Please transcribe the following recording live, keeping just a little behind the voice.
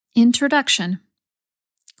Introduction.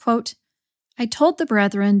 Quote, I told the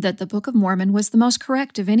brethren that the Book of Mormon was the most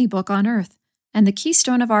correct of any book on earth, and the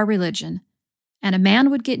keystone of our religion, and a man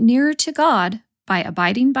would get nearer to God by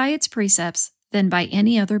abiding by its precepts than by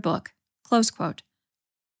any other book. Close quote.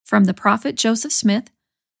 From the prophet Joseph Smith,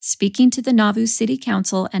 speaking to the Nauvoo City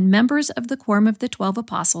Council and members of the Quorum of the 12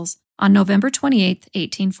 Apostles on November 28,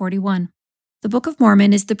 1841. The Book of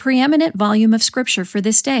Mormon is the preeminent volume of Scripture for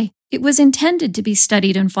this day. It was intended to be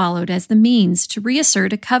studied and followed as the means to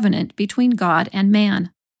reassert a covenant between God and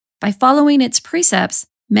man. By following its precepts,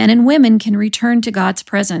 men and women can return to God's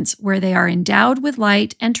presence where they are endowed with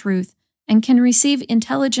light and truth and can receive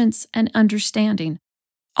intelligence and understanding.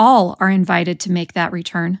 All are invited to make that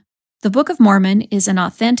return. The Book of Mormon is an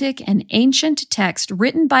authentic and ancient text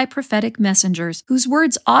written by prophetic messengers whose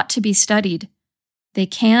words ought to be studied. They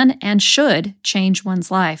can and should change one's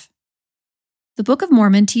life. The Book of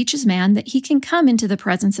Mormon teaches man that he can come into the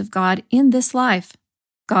presence of God in this life.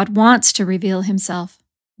 God wants to reveal himself.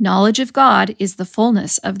 Knowledge of God is the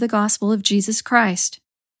fullness of the gospel of Jesus Christ.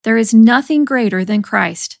 There is nothing greater than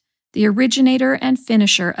Christ, the originator and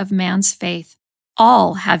finisher of man's faith.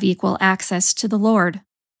 All have equal access to the Lord.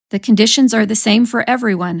 The conditions are the same for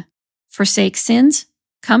everyone. Forsake sins,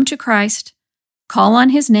 come to Christ, call on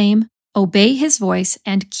his name, obey his voice,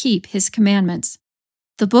 and keep his commandments.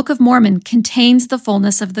 The Book of Mormon contains the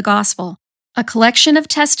fullness of the gospel, a collection of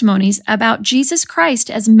testimonies about Jesus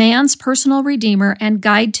Christ as man's personal redeemer and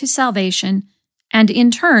guide to salvation, and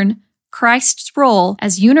in turn, Christ's role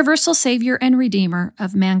as universal Savior and Redeemer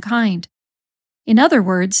of mankind. In other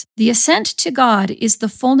words, the ascent to God is the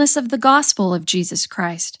fullness of the gospel of Jesus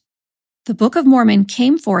Christ. The Book of Mormon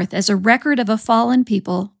came forth as a record of a fallen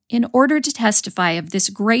people in order to testify of this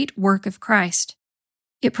great work of Christ.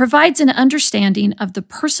 It provides an understanding of the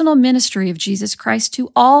personal ministry of Jesus Christ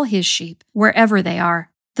to all his sheep, wherever they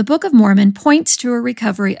are. The Book of Mormon points to a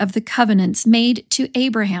recovery of the covenants made to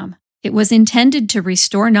Abraham. It was intended to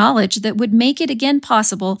restore knowledge that would make it again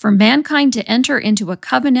possible for mankind to enter into a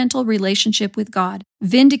covenantal relationship with God,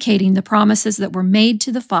 vindicating the promises that were made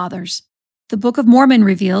to the fathers. The Book of Mormon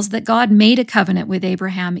reveals that God made a covenant with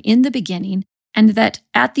Abraham in the beginning, and that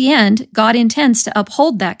at the end, God intends to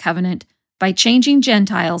uphold that covenant by changing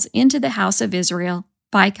Gentiles into the house of Israel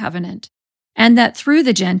by covenant, and that through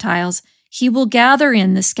the Gentiles, he will gather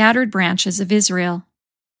in the scattered branches of Israel.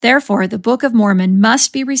 Therefore, the Book of Mormon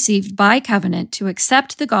must be received by covenant to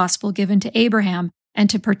accept the gospel given to Abraham and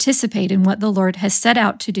to participate in what the Lord has set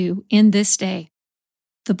out to do in this day.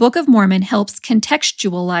 The Book of Mormon helps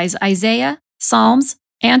contextualize Isaiah, Psalms,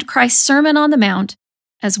 and Christ's Sermon on the Mount,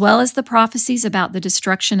 as well as the prophecies about the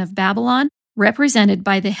destruction of Babylon, represented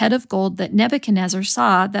by the head of gold that Nebuchadnezzar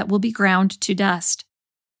saw that will be ground to dust.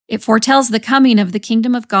 It foretells the coming of the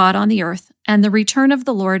kingdom of God on the earth and the return of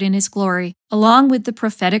the Lord in his glory, along with the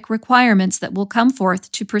prophetic requirements that will come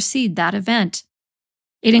forth to precede that event.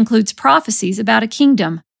 It includes prophecies about a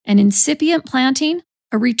kingdom, an incipient planting,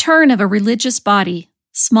 a return of a religious body,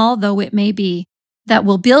 small though it may be, that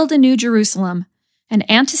will build a new Jerusalem, an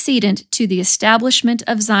antecedent to the establishment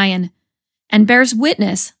of Zion, and bears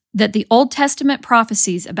witness that the Old Testament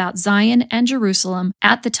prophecies about Zion and Jerusalem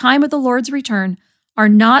at the time of the Lord's return are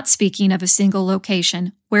not speaking of a single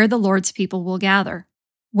location where the Lord's people will gather.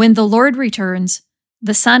 When the Lord returns,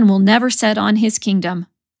 the sun will never set on his kingdom.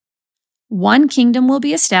 One kingdom will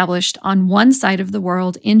be established on one side of the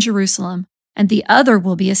world in Jerusalem, and the other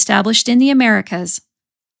will be established in the Americas,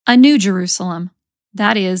 a new Jerusalem,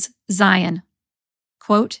 that is, Zion.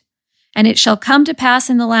 Quote, and it shall come to pass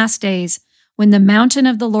in the last days, when the mountain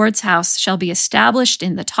of the Lord's house shall be established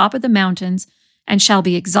in the top of the mountains, and shall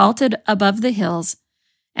be exalted above the hills,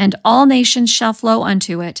 and all nations shall flow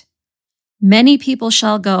unto it. Many people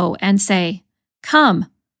shall go and say, Come,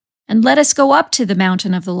 and let us go up to the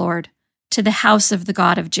mountain of the Lord, to the house of the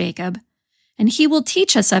God of Jacob, and he will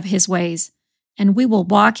teach us of his ways, and we will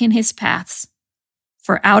walk in his paths.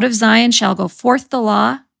 For out of Zion shall go forth the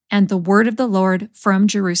law and the word of the Lord from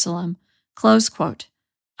Jerusalem. Close quote.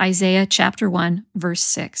 Isaiah chapter 1, verse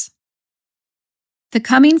 6. The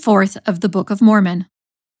coming forth of the Book of Mormon.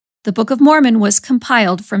 The Book of Mormon was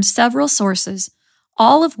compiled from several sources,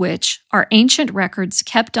 all of which are ancient records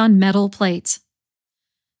kept on metal plates.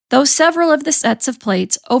 Though several of the sets of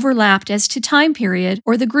plates overlapped as to time period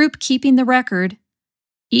or the group keeping the record,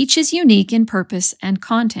 each is unique in purpose and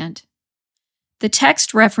content. The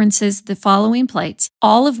text references the following plates,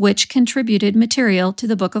 all of which contributed material to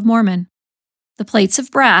the Book of Mormon. The plates of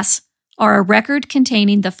brass are a record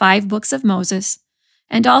containing the 5 books of Moses,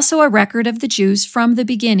 and also a record of the Jews from the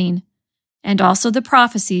beginning, and also the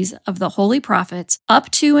prophecies of the holy prophets up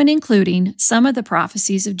to and including some of the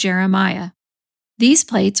prophecies of Jeremiah. These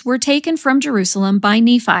plates were taken from Jerusalem by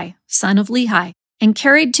Nephi, son of Lehi, and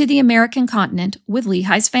carried to the American continent with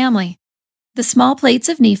Lehi's family. The small plates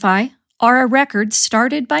of Nephi are a record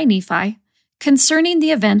started by Nephi concerning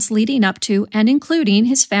the events leading up to and including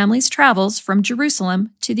his family's travels from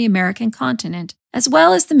Jerusalem to the American continent, as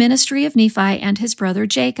well as the ministry of Nephi and his brother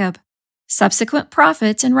Jacob. Subsequent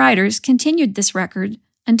prophets and writers continued this record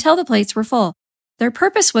until the plates were full. Their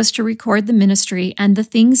purpose was to record the ministry and the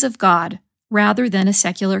things of God, rather than a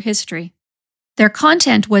secular history. Their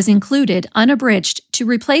content was included unabridged to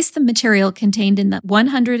replace the material contained in the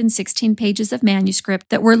 116 pages of manuscript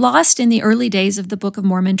that were lost in the early days of the Book of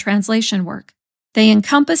Mormon translation work. They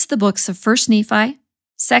encompass the books of 1 Nephi,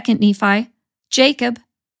 2 Nephi, Jacob,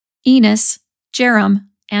 Enos, Jerem,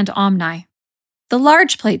 and Omni. The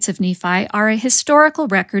large plates of Nephi are a historical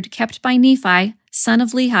record kept by Nephi, son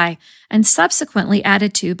of Lehi, and subsequently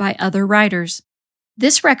added to by other writers.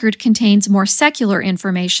 This record contains more secular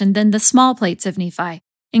information than the small plates of Nephi,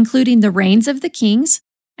 including the reigns of the kings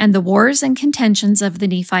and the wars and contentions of the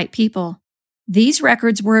Nephite people. These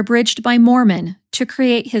records were abridged by Mormon to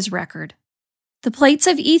create his record. The plates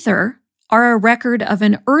of Ether are a record of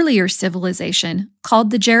an earlier civilization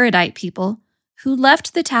called the Jaredite people, who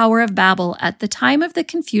left the Tower of Babel at the time of the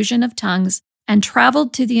confusion of tongues and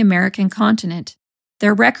traveled to the American continent.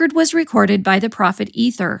 Their record was recorded by the prophet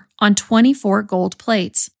Ether on 24 gold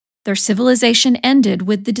plates. Their civilization ended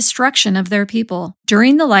with the destruction of their people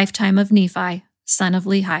during the lifetime of Nephi, son of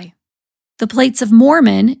Lehi. The plates of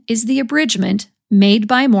Mormon is the abridgment, made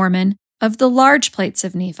by Mormon, of the large plates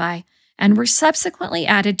of Nephi, and were subsequently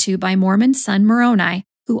added to by Mormon's son Moroni,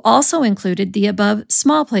 who also included the above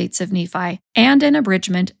small plates of Nephi and an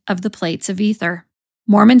abridgment of the plates of Ether.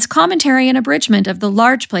 Mormon's commentary and abridgment of the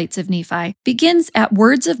large plates of Nephi begins at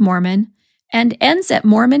Words of Mormon and ends at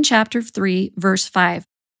Mormon chapter 3, verse 5.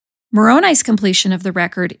 Moroni's completion of the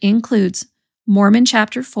record includes Mormon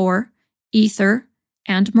chapter 4, Ether,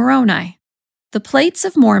 and Moroni. The plates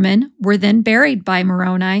of Mormon were then buried by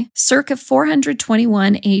Moroni circa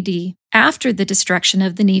 421 AD, after the destruction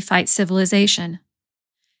of the Nephite civilization.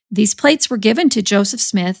 These plates were given to Joseph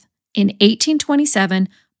Smith in 1827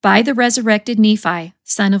 by the resurrected Nephi,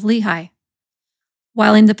 son of Lehi.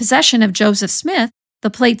 While in the possession of Joseph Smith, the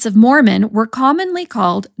plates of Mormon were commonly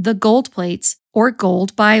called the Gold Plates or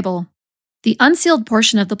Gold Bible. The unsealed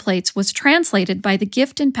portion of the plates was translated by the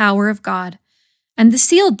gift and power of God, and the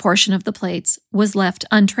sealed portion of the plates was left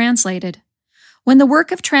untranslated. When the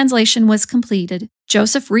work of translation was completed,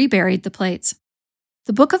 Joseph reburied the plates.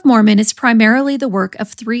 The Book of Mormon is primarily the work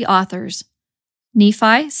of 3 authors: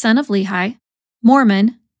 Nephi, son of Lehi,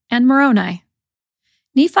 Mormon, and Moroni.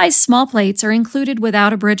 Nephi's small plates are included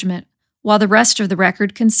without abridgment, while the rest of the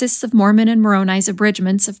record consists of Mormon and Moroni's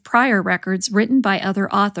abridgments of prior records written by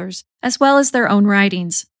other authors, as well as their own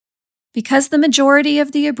writings. Because the majority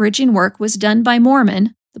of the abridging work was done by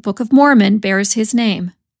Mormon, the Book of Mormon bears his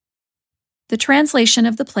name. The translation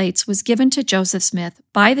of the plates was given to Joseph Smith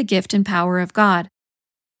by the gift and power of God.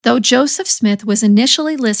 Though Joseph Smith was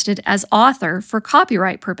initially listed as author for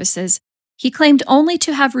copyright purposes, he claimed only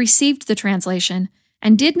to have received the translation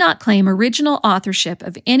and did not claim original authorship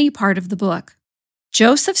of any part of the book.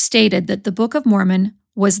 Joseph stated that the Book of Mormon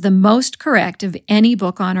was the most correct of any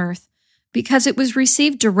book on earth because it was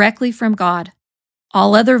received directly from God.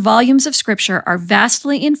 All other volumes of Scripture are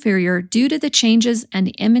vastly inferior due to the changes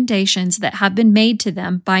and emendations that have been made to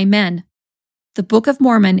them by men. The Book of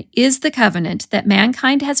Mormon is the covenant that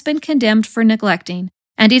mankind has been condemned for neglecting,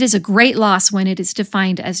 and it is a great loss when it is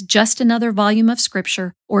defined as just another volume of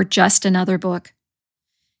Scripture or just another book.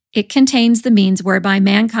 It contains the means whereby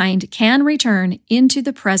mankind can return into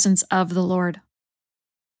the presence of the Lord.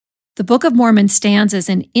 The Book of Mormon stands as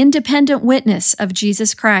an independent witness of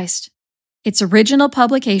Jesus Christ. Its original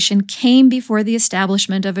publication came before the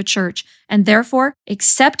establishment of a church, and therefore,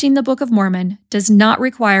 accepting the Book of Mormon does not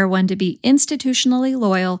require one to be institutionally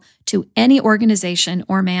loyal to any organization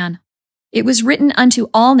or man. It was written unto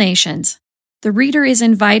all nations. The reader is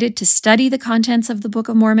invited to study the contents of the Book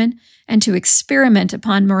of Mormon and to experiment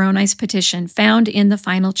upon Moroni's petition found in the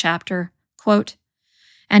final chapter. Quote,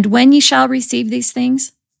 "And when ye shall receive these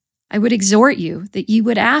things, I would exhort you that ye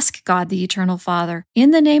would ask God the Eternal Father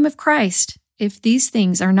in the name of Christ if these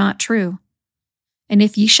things are not true. And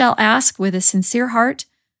if ye shall ask with a sincere heart,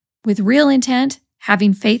 with real intent,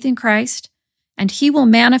 having faith in Christ, and he will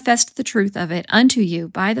manifest the truth of it unto you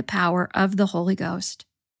by the power of the Holy Ghost.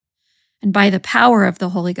 And by the power of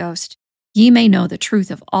the Holy Ghost, ye may know the truth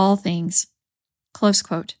of all things." Close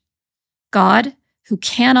quote. God, who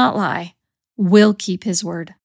cannot lie, will keep his word.